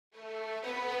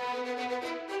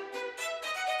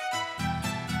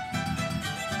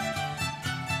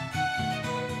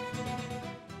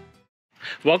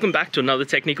Welcome back to another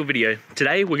technical video.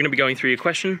 Today we're going to be going through your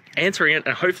question, answering it,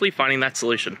 and hopefully finding that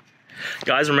solution.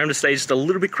 Guys, remember to stay just a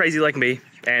little bit crazy like me,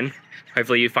 and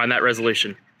hopefully you find that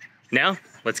resolution. Now,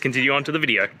 let's continue on to the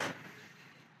video.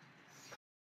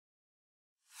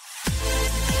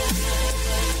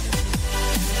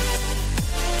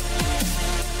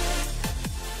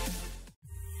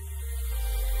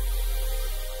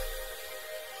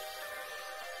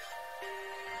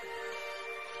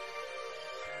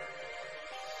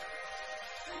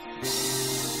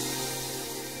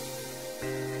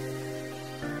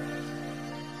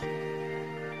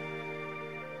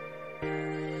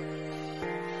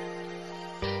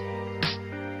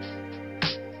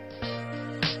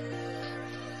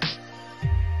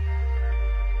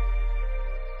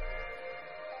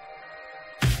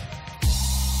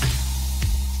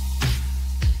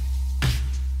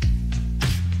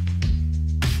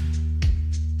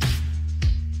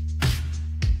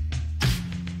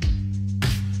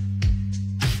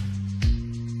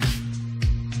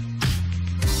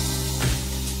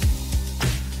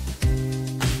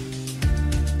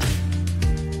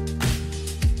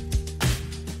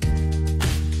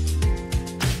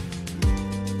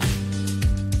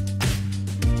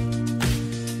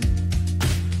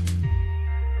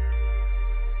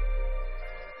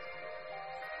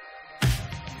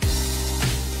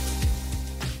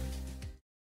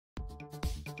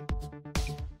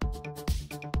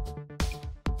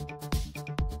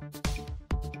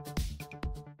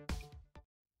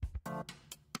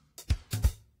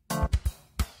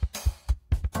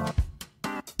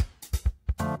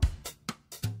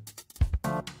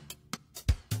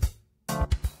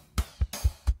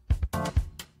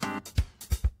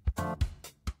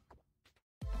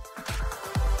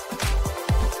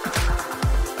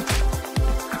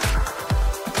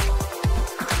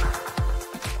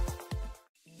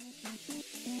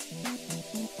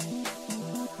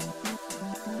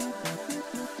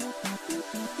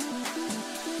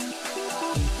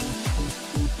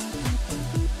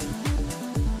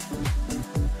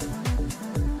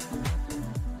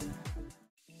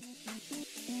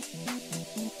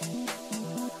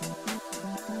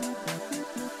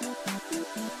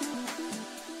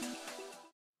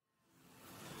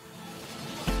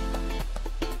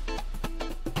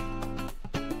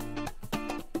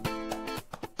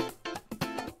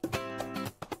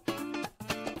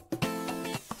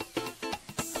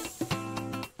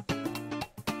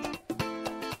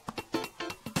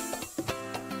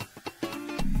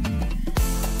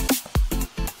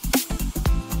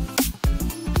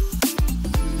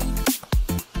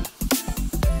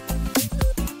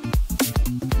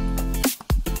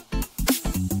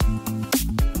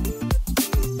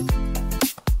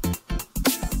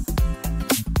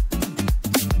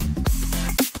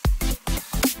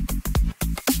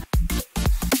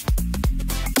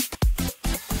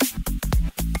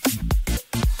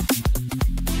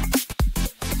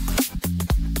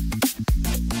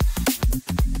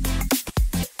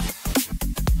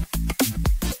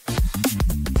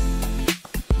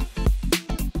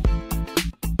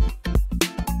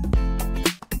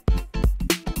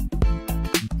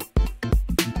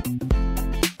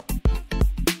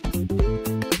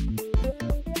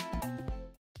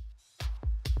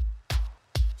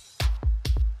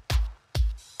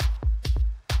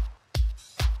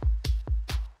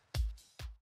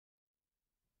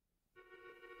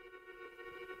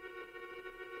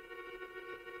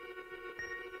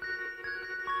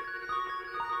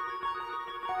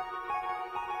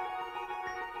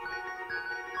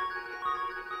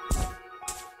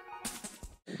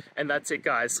 And that's it,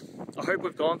 guys. I hope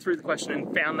we've gone through the question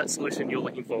and found that solution you're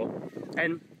looking for.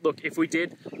 And look, if we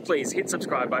did, please hit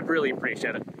subscribe. I'd really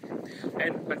appreciate it.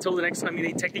 And until the next time you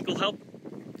need technical help,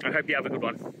 I hope you have a good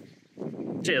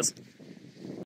one. Cheers.